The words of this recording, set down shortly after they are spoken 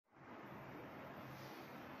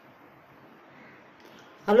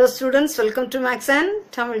Hello students, welcome to Max and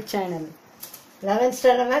Tamil channel. 11th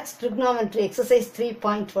standard Max Trigonometry exercise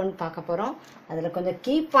 3.1 பார்க்க போறோம். அதுல கொஞ்சம்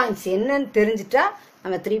key points என்னன்னு தெரிஞ்சிட்டா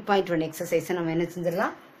நம்ம 3.1 exercise நம்ம என்ன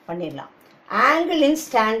செஞ்சிரலாம் பண்ணிரலாம். Angle in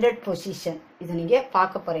standard position. இது நீங்க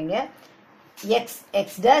பார்க்க போறீங்க.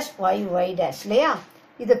 x dash y dash இல்லையா?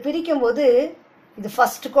 இத பிரிக்கும்போது இது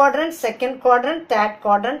first quadrant, second quadrant, third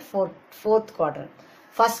quadrant, fourth quadrant.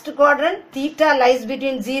 First quadrant theta lies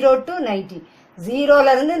between 0 to 90. 0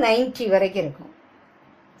 ல இருந்து 90 வரைக்கும் இருக்கும்.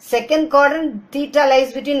 Second quadrant theta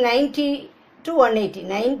lies between 90 to 180.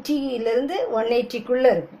 90 ல இருந்து 180 குள்ள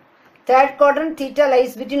இருக்கும். Third quadrant theta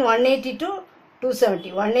lies between 180 to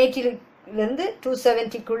 270. 180 ல இருந்து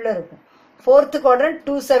 270 குள்ள இருக்கும். Fourth quadrant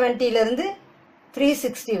 270 ல இருந்து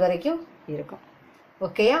 360 வரைக்கும் இருக்கும்.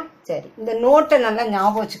 ஓகேயா? சரி. இந்த நோட்டை நல்லா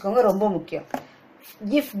ஞாபகம் வச்சுக்கோங்க, ரொம்ப முக்கியம்.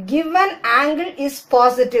 If given angle is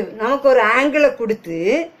positive, நமக்கு ஒரு ஆங்கிளை கொடுத்து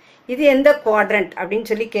இது எந்த quadrant அப்படினு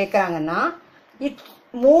சொல்லி கேக்குறாங்கன்னா, it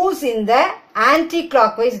moves in the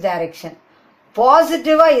anti-clockwise direction.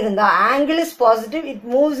 பாசிட்டிவா இருந்தா angle is positive, it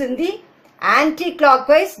moves in the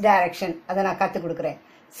anti-clockwise direction. அதை நான் கத்து கொடுக்கிறேன்.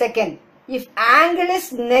 Second, if angle is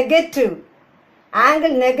negative,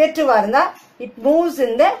 angle negative இருந்தா it moves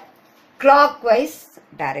in the clockwise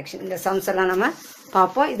direction. இந்த sums எல்லாம் நம்ம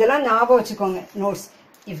பாப்போம். இதெல்லாம் ஞாபகம் வச்சுக்கோங்க notes.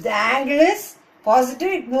 If the angle is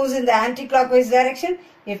positive, it moves in the anti-clockwise direction.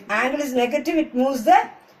 If angle is negative, it moves the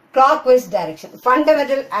clockwise direction.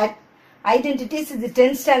 Fundamental identities இது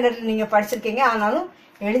 10th standard நீங்க படிச்சிருக்கீங்க, ஆனாலும்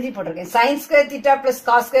எழுதி போட்டிருக்கேன். sin square theta plus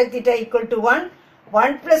cos square theta equal to 1,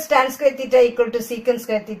 1 plus tan square theta equal to secant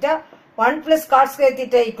square theta, 1 plus cot square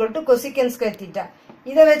theta equal to cosecant square theta.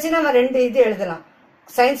 இதை வச்சு நம்ம ரெண்டு இது எழுதலாம்.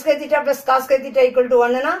 sin square theta plus cos square theta equal to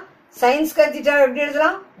 1 னா sin square theta எப்படி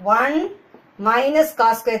எழுதலாம்? 1 minus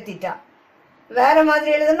cos square theta. வேற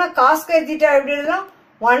மாதிரி எழுதணும்னா cos square theta எப்படி எழுதலாம்?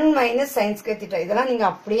 1 minus sin square theta. இதெல்லாம் நீங்க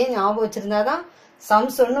அப்படியே ஞாபகம் வச்சிருந்தாதான்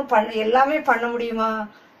sums ஒன்னும் எல்லாமே பண்ண முடியுமா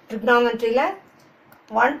trigonometryல?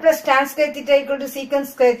 1 plus tan square theta equal to secant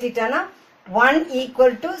square theta னா 1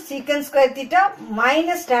 equal to secant square theta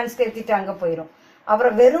minus tan square theta அங்க போயிரும்.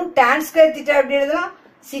 அப்புறம் வெறும் tan square theta எப்படி எழுதலாம்?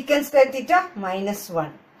 secant square theta minus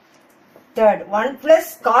 1. Third, 1 plus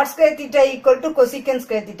cot square theta equal to cosecant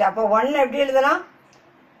square theta. அப்ப 1 எப்படி எழுதலாம்?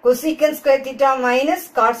 cosecant square theta minus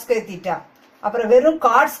cot square theta. அப்புறம் வெறும்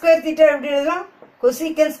cot square theta எப்படி எழுதலாம்?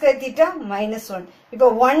 cosecant square theta minus 1. இப்போ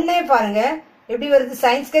 1 பாருங்க எப்படி வருது?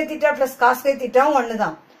 sin square theta plus cos square theta 1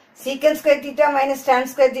 தான். secant square theta minus tan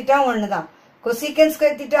square theta 1 தான். cosecant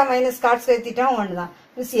square theta minus cot square theta 1 தான்.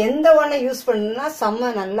 மிஸ் எந்த 1 யூஸ் பண்ணனும்னா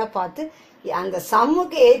சம்ம நல்லா பார்த்து அந்த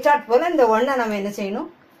சம்முக்கு ஏற்றாற் போல இந்த 1 நம்ம என்ன செய்யணும்?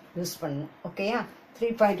 யூஸ் பண்ணணும். ஓகேயா?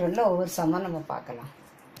 3.1ல ஒவ்வொரு சம்மா நம்ம பார்க்கலாம்.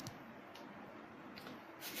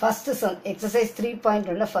 First sum, exercise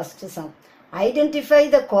 3.1ல first sum. Identify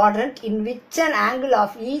the quadrant in which an angle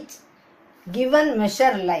of each given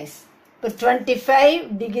measure lies. இப்போ 25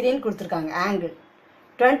 டிகிரின்னு கொடுத்துருக்காங்க angle.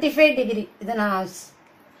 25 டிகிரி இதை நான்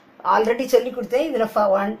ஆல்ரெடி சொல்லி கொடுத்தேன். இதில்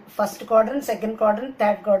first quadrant, second quadrant,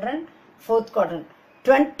 third quadrant, fourth quadrant.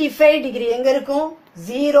 25 degree எங்க இருக்கும்?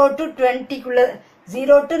 0 to 20 குள்ள,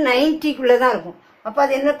 0 to 90 குள்ள தான் இருக்கும். அப்ப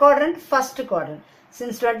அது என்ன quadrant? First quadrant.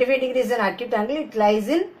 Since 25 degree is an acute angle, it lies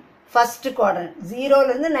in first quadrant. 0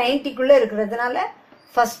 ல இருந்து 90 குள்ள இருக்கிறதுனால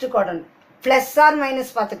first quadrant. Plus or minus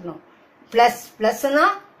பாத்துக்கணும். Plus னா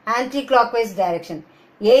anti clockwise direction.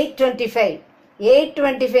 825.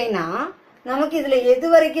 825 னா நமக்கு இதுல எது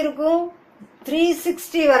வரைக்கும் இருக்கும்?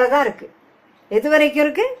 360 வரை தான் இருக்கு. எது வரைக்கும்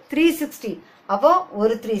இருக்கு? 360. அப்போ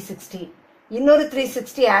ஒரு 360, இன்னொரு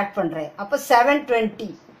 360 ஆட் பண்றேன். அப்ப 720.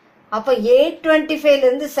 அப்ப 825 ல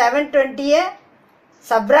இருந்து 720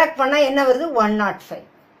 சப்ட்ராக்ட் பண்ணா என்ன வருது? 105.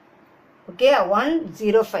 ஓகே,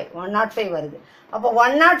 105 105 வருது. அப்ப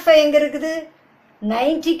 105 எங்க இருக்குது?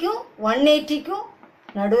 90க்கும் 180க்கும்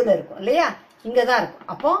நடுவுல இருக்கும் இல்லையா? இங்க தான் இருக்கும்.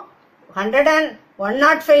 அப்போ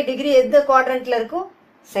 105 டிகிரி எந்த குவாட்ரண்ட்ல இருக்கும்?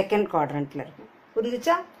 செகண்ட் குவாட்ரண்ட்ல இருக்கும்.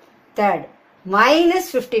 புரிஞ்சுச்சா? Third, minus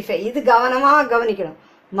 55. இது கவனமா கவனிக்கணும்.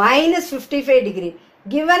 minus 55 degree.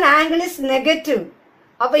 Given angle is negative.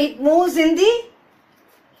 அப்ப it moves in the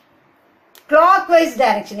clockwise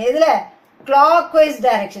direction. எதுல? clockwise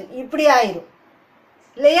direction. இப்படி ஆயிரும்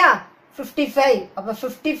இல்லையா? 55. அப்ப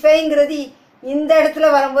 55ங்கிறது இந்த இடத்துல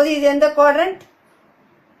வரும்போது இது எந்த quadrant?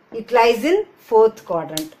 It lies in fourth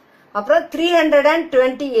quadrant. அப்புறம்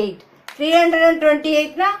 328.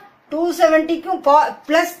 328 னா 270க்கும்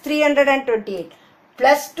plus 328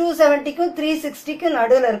 plus 270க்கும் 360க்கும்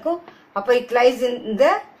நடுவுல இருக்கும். அப்ப it lies in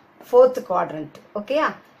the fourth quadrant. ஓகேயா?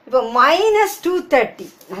 இப்போ minus 230.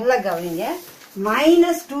 நல்லா கவனிங்க.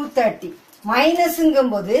 minus 230.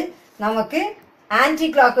 மைனஸ்ங்கும்போது நமக்கு ஆன்டி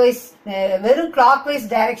கிளாக்வைஸ் வெறும் கிளாக்வைஸ்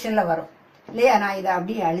டைரக்ஷன்ல வரும். இல்லையா? நான் இதை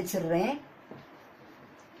அப்படியே அழிச்சிடுறேன்.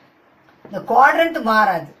 இந்த குவாட்ரண்ட்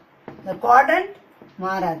மாறாது, இந்த குவாட்ரண்ட்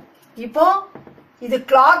மாறாது. இப்போ இது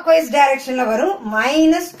கிளாக் வைஸ் டைரக்ஷன்ல வரும்,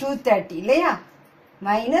 -230 இல்லையா?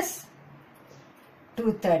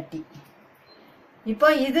 -230. இப்போ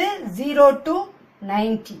இது 0 to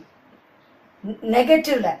 90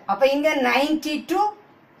 நெகட்டிவ்ல. அப்ப இங்க 90 to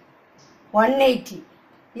 180,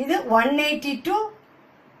 இது 180 to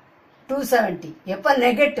 270. எப்ப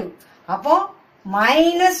நெகட்டிவ். அப்போ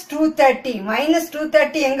 -230,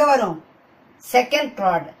 -230 எங்க வரும்? Second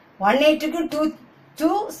quad. 180க்கும்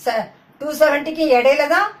 270க்கு இடையில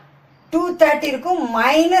தான் 230 இருக்கும்.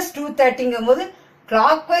 -230ங்கும் போது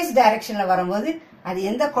கிளாக் வைஸ் டைரக்ஷன்ல வரும்போது அது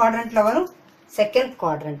எந்த குவாட்ரண்ட்ல வரும்? செகண்ட்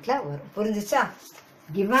குவாட்ரண்ட்ல வரும். புரிஞ்சுச்சா?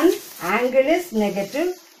 given angle is negative,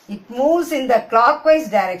 it moves in the clockwise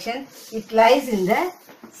direction, it lies in the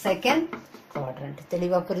second quadrant.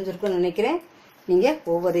 தெளிவா புரிஞ்சிருக்கும்னு நினைக்கிறேன். நீங்க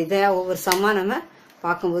ஒவ்வொரு சம்மா நம்ம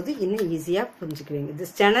பார்க்கும்போது இன்னும் ஈஸியா புரிஞ்சுக்குவீங்க.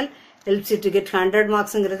 this channel helps you to get 100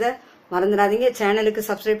 marksங்கிறத மறந்துடாதீங்க. சேனலுக்கு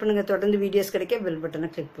சப்ஸ்கிரைப் பண்ணுங்க, தொடர்ந்து வீடியோஸ் கிடைக்க பெல் பட்டனை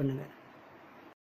கிளிக் பண்ணுங்க.